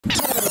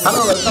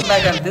Hello, welcome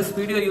back. And this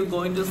video you're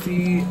going to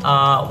see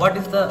what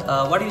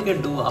you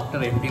can do after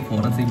MD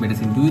forensic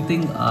medicine. Do you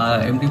think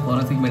MD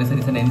forensic medicine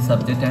is an end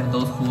subject and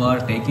those who are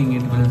taking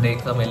it will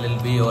take some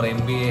LLB or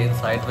MBA in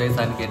sideways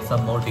and get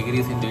some more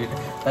degrees into it?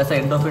 That's the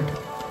end of it.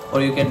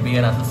 Or you can be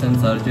an assistant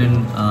surgeon,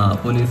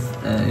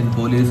 in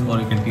police, or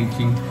you can you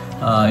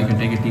can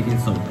take a teaching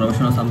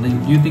profession or something.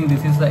 Do you think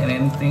this is the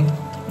end thing?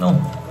 No.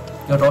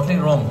 You're totally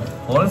wrong.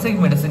 Forensic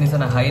medicine is a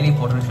highly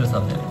potential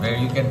subject where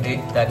you can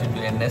take that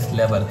into a next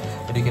level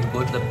and you can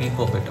go to the peak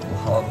of it.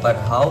 But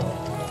how?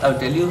 I'll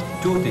tell you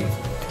two things.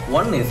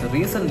 One is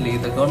recently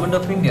the government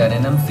of India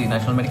and NMC,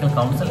 National Medical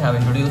Council, have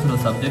introduced a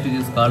subject which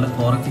is called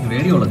forensic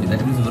radiology,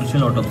 that means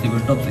virtual autopsy.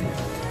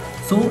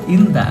 So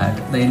in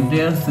that, the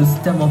entire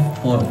system of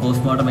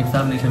post-mortem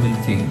examination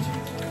will change.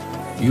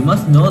 You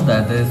must know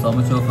that there is so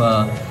much of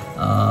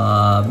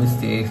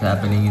mistakes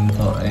happening in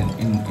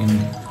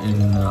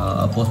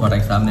post-mortem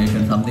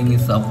examination. Something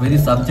is very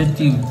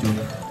subjective to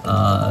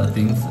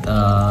things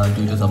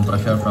due to some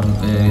pressure from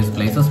various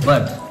places.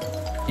 But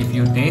if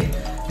you take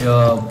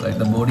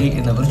the body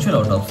in a virtual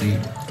autopsy,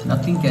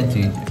 nothing can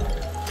change it.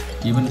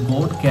 Even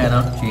court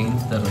cannot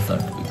change the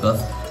result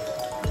because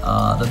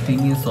the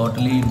thing is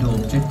totally into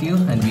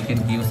objective and we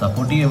can give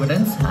supportive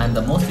evidence, and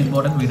the most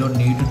important, we don't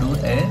need to do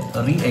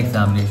a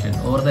re-examination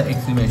or the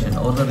exhumation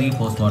or the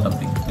re-postmortem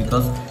thing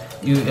because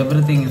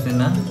everything is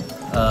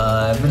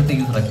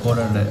everything is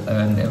recorded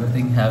and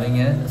everything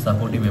having a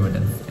supportive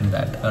evidence in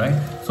that. Alright,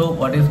 so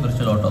what is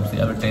virtual autopsy?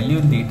 I will tell you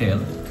in detail.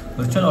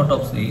 Virtual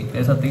autopsy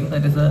is a thing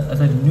that is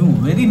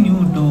very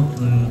new to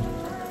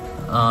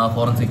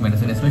forensic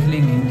medicine, especially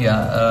in India.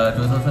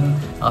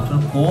 After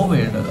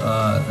COVID,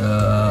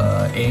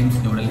 the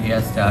AIMS New Delhi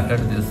has started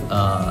this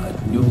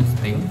new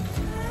thing,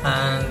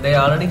 and they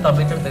already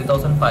completed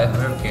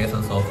 3,500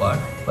 cases so far.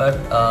 But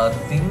the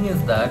thing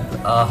is that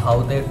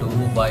how they do,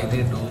 why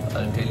they do,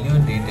 I'll tell you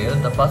in detail.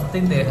 The first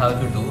thing they have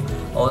to do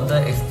on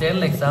the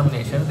external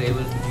examination, they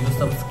will use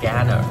some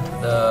scanner.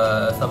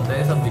 There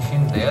is a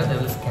machine there. They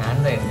will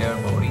scan the entire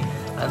body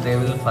and they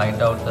will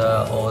find out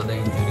all the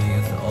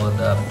injuries or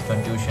the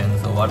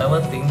contusions or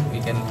whatever thing we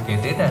can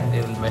get it, and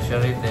they will measure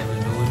it, they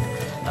will do it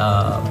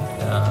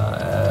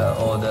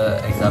or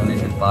the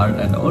examination part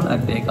and all,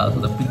 and take also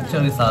the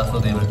picture is also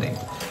they will take,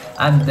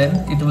 and then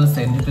it will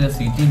send it to a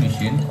CT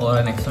machine or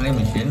an X-ray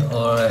machine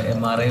or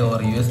MRI or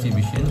USG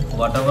machine,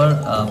 whatever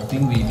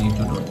thing we need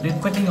to do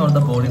depending on the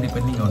body,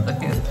 depending on the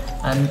case.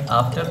 And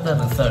after the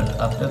result,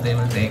 after they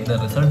will take the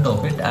result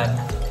of it and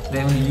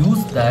they will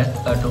use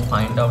that to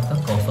find out the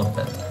cause of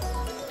death.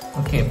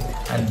 Okay,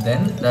 and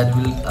then that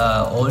will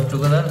all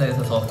together, there is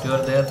a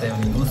software there, they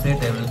will use it,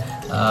 they will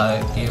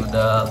give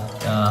the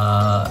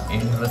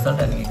end result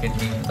and you can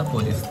give the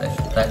police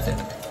station. That's it.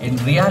 In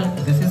real,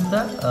 this is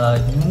the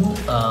new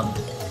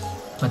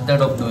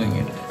method of doing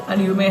it.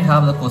 And you may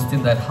have the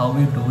question that how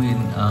we do in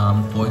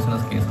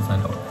poisonous cases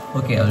and all.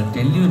 Okay, I will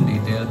tell you in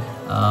detail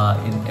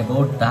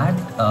about that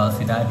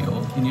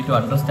scenario. You need to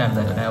understand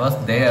that when I was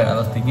there, I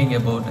was thinking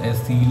about a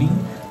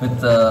ceiling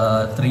with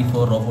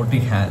 3-4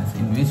 robotic hands,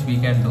 in which we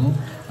can do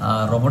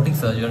robotic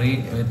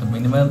surgery with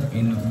minimum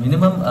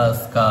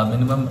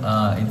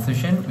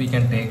incision. We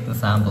can take the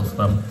samples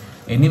from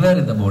anywhere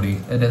in the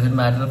body. It doesn't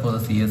matter for the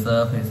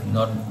CSF, it's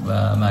not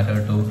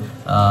matter to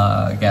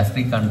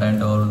gastric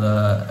content or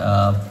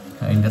the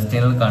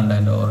intestinal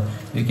content, or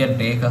you can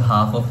take a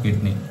half of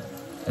kidney.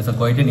 It's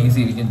quite an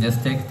easy. You can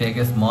just take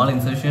a small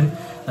incision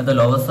at the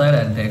lower side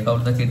and take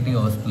out the kidney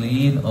or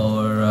spleen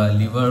or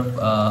liver,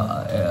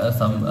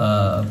 some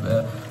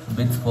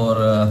bits for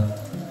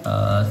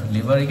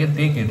liver. You can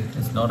take it.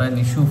 It's not an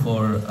issue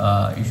for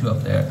issue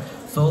up there.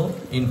 So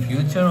in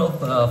future of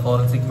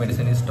forensic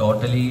medicine is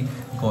totally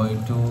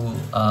going to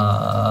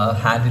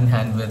hand in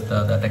hand with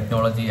the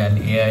technology and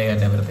AI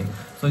and everything.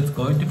 So it's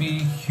going to be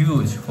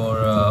huge for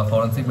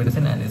forensic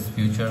medicine and its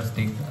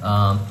futuristic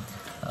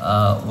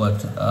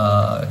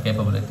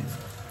capabilities.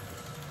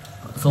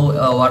 So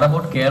what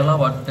about Kerala?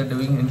 What they're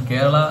doing in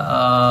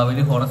Kerala?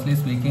 Very honestly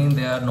speaking,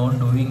 they are not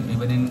doing,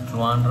 even in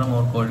Trivandrum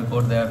or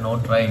Kozhikode, they are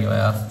not trying. I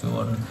asked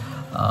one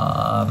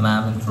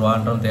ma'am in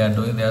Trivandrum, they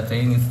are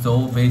saying it's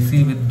so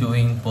busy with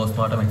doing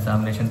post-mortem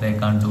examination, they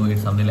can't do it,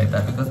 something like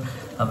that, because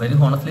very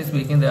honestly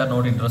speaking, they are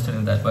not interested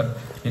in that. But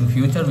in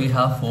future we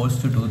have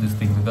forced to do this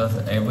thing because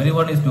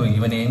everyone is doing,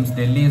 even AIMS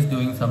Delhi is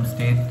doing, some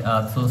state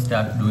also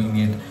start doing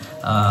it.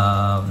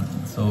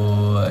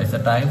 So it's a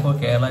time for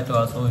Kerala to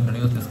also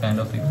introduce this kind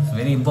of thing. It's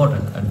very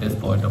important at this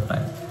point of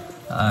time.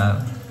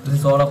 This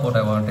is all about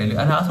I want to tell you.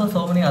 And also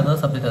so many other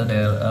subjects are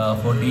there.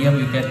 For DM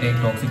you can take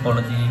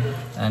toxicology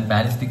and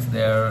ballistics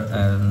there,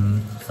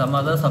 and some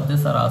other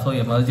subjects are also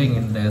emerging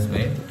in this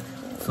way.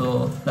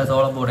 So that's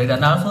all about it.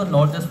 And also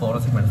not just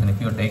forensic medicine.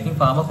 If you're taking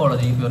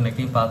pharmacology, if you're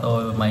taking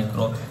patho or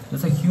micro,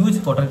 there's a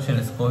huge potential.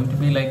 It's going to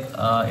be like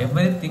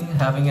everything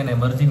having an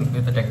emerging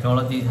with the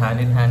technology hand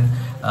in hand.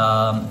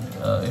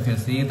 If you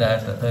see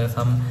that there's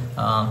some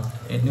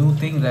a new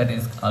thing that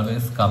is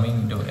always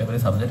coming to every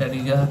subject, and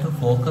you have to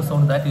focus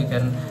on that, you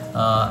can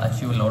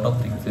achieve a lot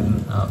of things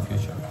in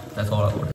future. That's all about it.